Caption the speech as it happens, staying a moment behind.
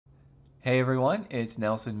Hey everyone, it's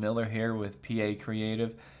Nelson Miller here with PA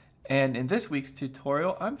Creative, and in this week's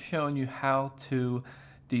tutorial I'm showing you how to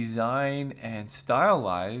design and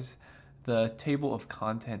stylize the table of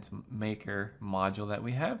contents maker module that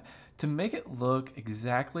we have to make it look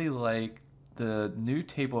exactly like the new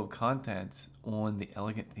table of contents on the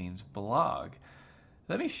Elegant Themes blog.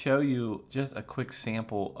 Let me show you just a quick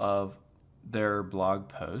sample of their blog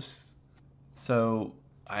posts. So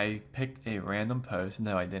I picked a random post.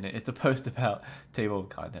 No, I didn't. It's a post about table of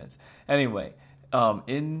contents. Anyway,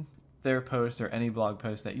 in their post or any blog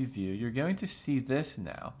post that you view, you're going to see this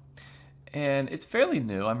now. And it's fairly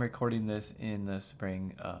new. I'm recording this in the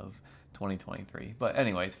spring of 2023. But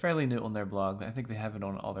anyway, it's fairly new on their blog. I think they have it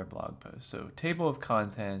on all their blog posts. So table of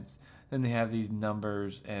contents, then they have these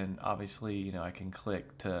numbers, and obviously, I can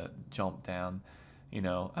click to jump down,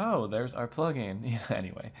 oh, there's our plugin.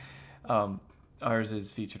 Anyway. Ours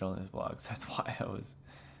is featured on this blog, so that's why I was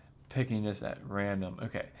picking this at random.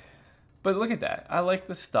 Okay, but look at that. I like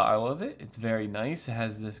the style of it. It's very nice. It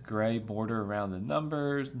has this gray border around the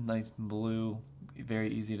numbers, nice blue,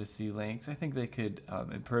 very easy to see links. I think they could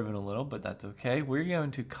improve it a little, but that's okay. We're going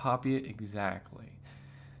to copy it exactly.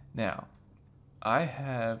 Now, I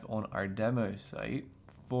have on our demo site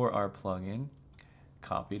for our plugin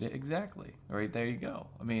copied it exactly. Right there you go.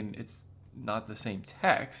 I mean, it's not the same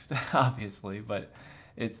text, obviously, but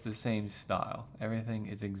it's the same style. Everything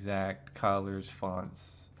is exact, colors,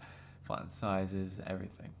 fonts, font sizes,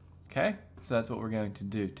 everything. Okay, so that's what we're going to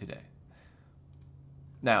do today.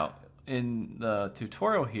 Now, in the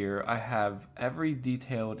tutorial here, I have every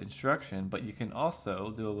detailed instruction, but you can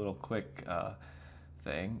also do a little quick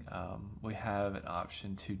thing. We have an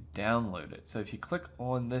option to download it. So if you click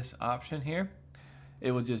on this option here,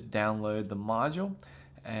 it will just download the module,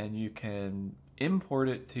 and you can import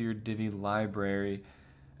it to your Divi library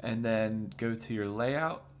and then go to your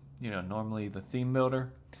layout, normally the theme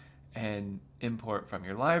builder, and import from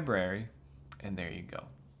your library, and there you go.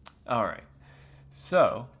 All right,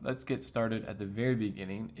 so let's get started at the very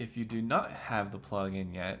beginning. If you do not have the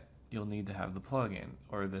plugin yet, you'll need to have the plugin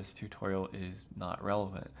or this tutorial is not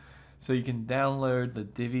relevant. So you can download the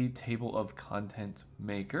Divi Table of Contents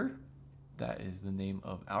Maker. That is the name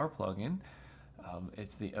of our plugin.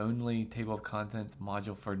 It's the only table of contents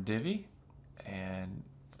module for Divi, and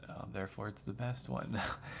therefore it's the best one.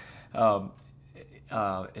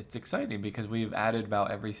 It's exciting because we've added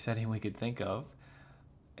about every setting we could think of,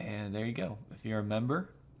 and there you go. If you're a member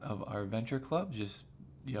of our Venture Club,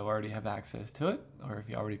 you already have access to it, or if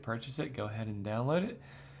you already purchased it, go ahead and download it.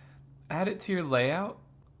 Add it to your layout.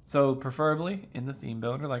 So preferably in the theme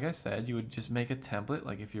builder, like I said, you would just make a template,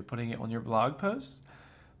 like if you're putting it on your blog posts.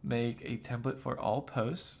 Make a template for all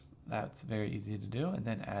posts. That's very easy to do, and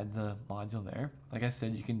then add the module there. Like I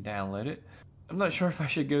said, you can download it. I'm not sure if I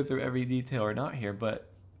should go through every detail or not here, but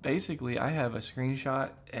basically I have a screenshot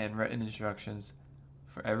and written instructions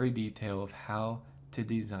for every detail of how to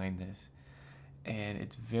design this, and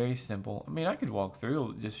it's very simple. I mean, I could walk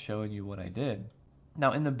through just showing you what I did.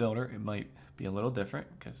 Now in the builder, it might be a little different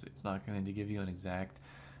because it's not going to give you an exact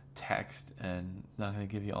text and not going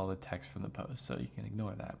to give you all the text from the post, so you can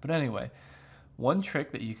ignore that. But anyway, one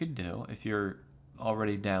trick that you could do if you're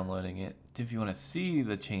already downloading it, if you want to see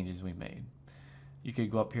the changes we made, you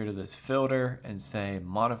could go up here to this filter and say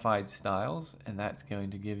modified styles, and that's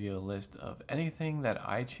going to give you a list of anything that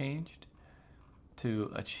I changed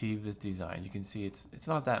to achieve this design. You can see it's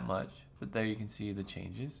not that much, but there you can see the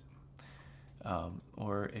changes.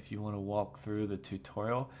 Or if you want to walk through the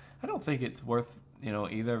tutorial, I don't think it's worth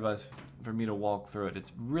either of us for me to walk through it.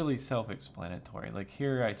 It's really self-explanatory. Like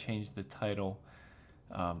here I changed the title,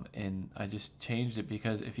 and I just changed it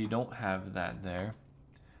because if you don't have that there,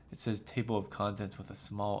 it says table of contents with a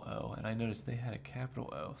small o, and I noticed they had a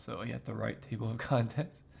capital O, so you have to write table of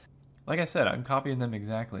contents. Like I said, I'm copying them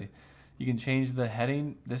exactly. You can change the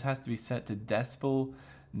heading. This has to be set to decimal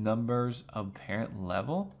numbers of parent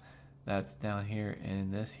level. That's down here in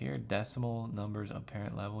this here, decimal numbers of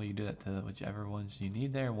parent level. You do that to whichever ones you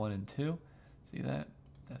need there, 1 and 2. See that?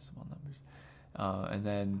 Decimal numbers. And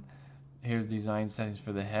then here's design settings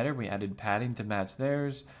for the header. We added padding to match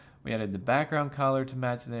theirs. We added the background color to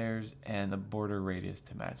match theirs and the border radius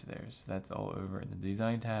to match theirs. That's all over in the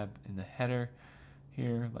design tab in the header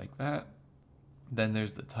here, like that. Then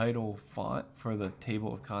there's the title font for the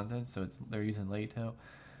table of contents. So they're using Lato.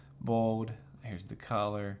 Bold. Here's the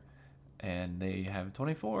color. And they have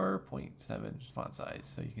 24.7 font size,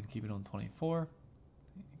 so you can keep it on 24.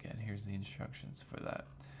 Again, here's the instructions for that.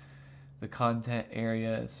 The content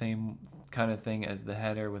area, same kind of thing as the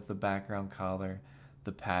header with the background color,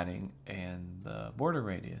 the padding, and the border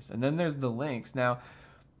radius. And then there's the links. Now,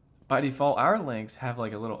 by default, our links have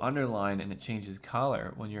like a little underline and it changes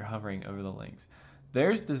color when you're hovering over the links.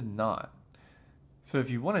 Theirs does not. So if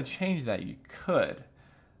you want to change that, you could.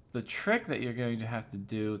 The trick that you're going to have to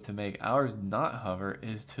do to make ours not hover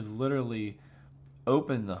is to literally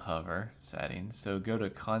open the hover settings. So go to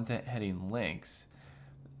content heading links.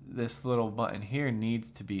 This little button here needs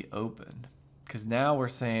to be opened, because now we're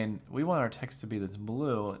saying we want our text to be this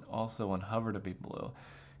blue and also on hover to be blue,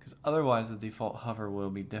 because otherwise the default hover will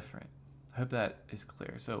be different. I hope that is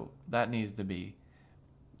clear. So that needs to be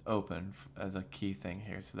open as a key thing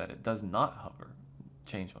here so that it does not hover.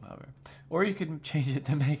 Change on hover, or you can change it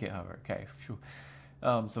to make it hover. Okay,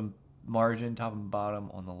 some margin top and bottom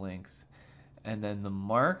on the links, and then the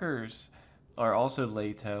markers are also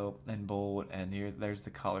Lato and bold, and there's the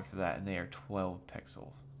color for that, and they are 12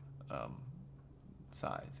 pixel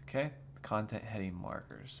size. Okay, content heading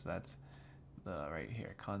markers. That's the right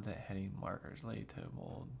here. Content heading markers, Lato,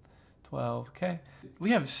 bold, 12. Okay,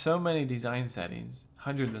 we have so many design settings,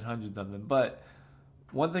 hundreds and hundreds of them, but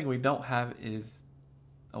one thing we don't have is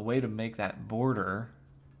a way to make that border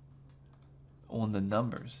on the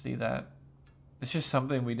numbers. See that? It's just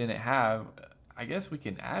something we didn't have. I guess we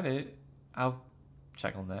can add it. I'll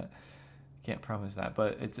check on that. Can't promise that,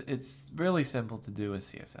 but it's really simple to do with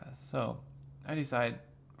CSS. So I decided,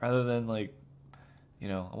 rather than like,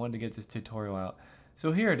 I wanted to get this tutorial out.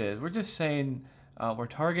 So here it is. We're just saying we're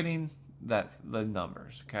targeting the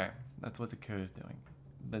numbers. Okay, that's what the code is doing.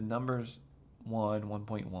 The numbers 1,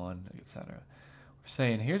 1.1, etc. We're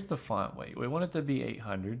saying here's the font weight. We want it to be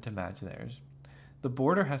 800 to match theirs. The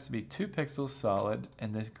border has to be 2 pixels solid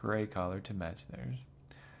and this gray color to match theirs.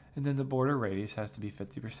 And then the border radius has to be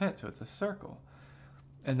 50%, so it's a circle.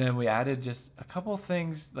 And then we added just a couple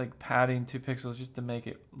things like padding 2 pixels just to make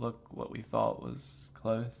it look what we thought was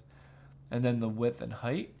close. And then the width and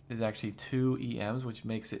height is actually 2 EMs, which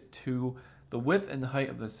makes it the width and the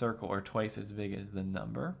height of the circle are twice as big as the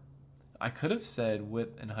number. I could have said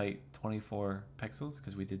width and height 24 pixels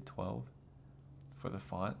because we did 12 for the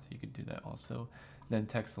font. So you could do that also. Then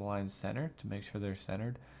text align center to make sure they're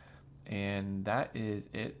centered. And that is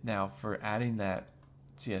it. Now for adding that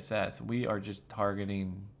CSS, we are just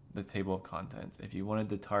targeting the table of contents. If you wanted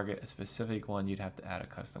to target a specific one, you'd have to add a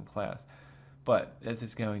custom class. But this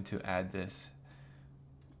is going to add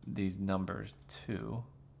these numbers to,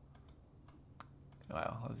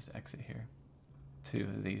 wow, I'll just exit here, to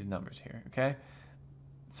these numbers here, okay?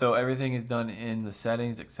 So everything is done in the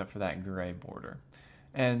settings except for that gray border.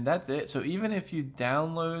 And that's it. So even if you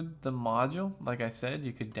download the module, like I said,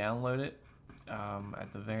 you could download it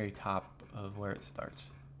at the very top of where it starts.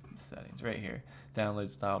 The settings right here,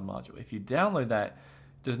 download styled module. If you download that,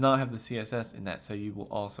 it does not have the CSS in that, so you will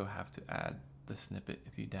also have to add the snippet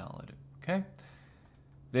if you download it. Okay,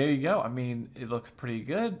 there you go. I mean, it looks pretty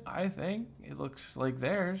good. I think it looks like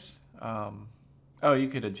theirs. Oh, you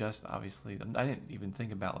could adjust, obviously. I didn't even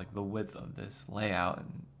think about like the width of this layout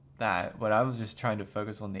and that, but I was just trying to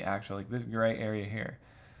focus on the actual, like this gray area here,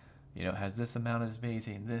 has this amount of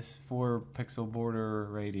spacing, this 4 pixel border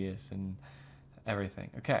radius and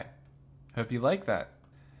everything. Okay, hope you like that.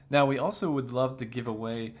 Now we also would love to give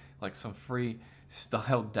away like some free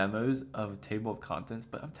style demos of table of contents,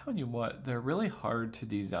 but I'm telling you what, they're really hard to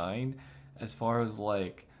design as far as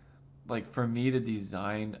like for me to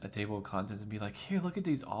design a table of contents and be like, here, look at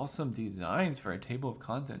these awesome designs for a table of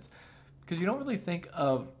contents. Because you don't really think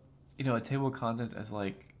of, a table of contents as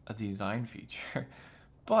like a design feature.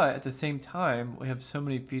 But at the same time, we have so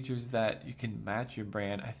many features that you can match your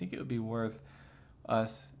brand. I think it would be worth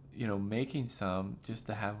us, making some just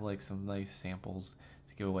to have like some nice samples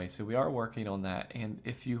to give away. So we are working on that. And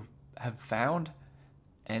if you have found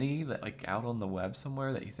any that like out on the web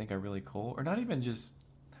somewhere that you think are really cool, or not even just,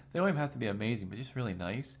 they don't even have to be amazing, but just really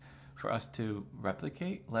nice for us to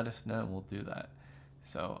replicate, let us know and we'll do that.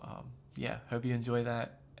 So yeah, hope you enjoy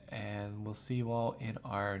that, and we'll see you all in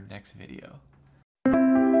our next video.